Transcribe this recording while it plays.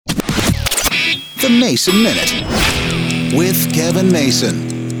The Mason Minute with Kevin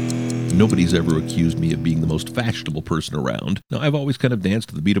Mason. Nobody's ever accused me of being the most fashionable person around. Now, I've always kind of danced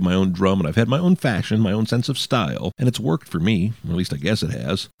to the beat of my own drum, and I've had my own fashion, my own sense of style, and it's worked for me, or at least I guess it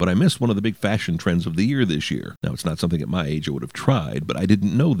has. But I missed one of the big fashion trends of the year this year. Now, it's not something at my age I would have tried, but I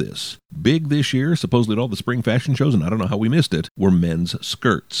didn't know this. Big this year, supposedly at all the spring fashion shows, and I don't know how we missed it, were men's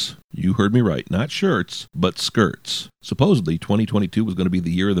skirts. You heard me right, not shirts, but skirts. Supposedly, 2022 was going to be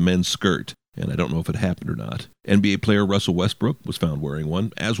the year of the men's skirt. And I don't know if it happened or not. NBA player Russell Westbrook was found wearing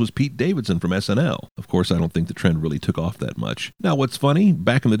one, as was Pete Davidson from SNL. Of course, I don't think the trend really took off that much. Now, what's funny,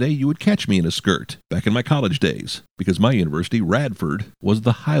 back in the day, you would catch me in a skirt, back in my college days, because my university, Radford, was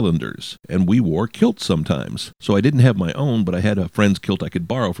the Highlanders, and we wore kilts sometimes. So I didn't have my own, but I had a friend's kilt I could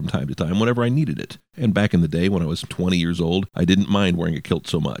borrow from time to time whenever I needed it. And back in the day, when I was 20 years old, I didn't mind wearing a kilt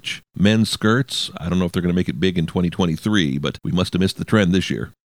so much. Men's skirts, I don't know if they're going to make it big in 2023, but we must have missed the trend this year.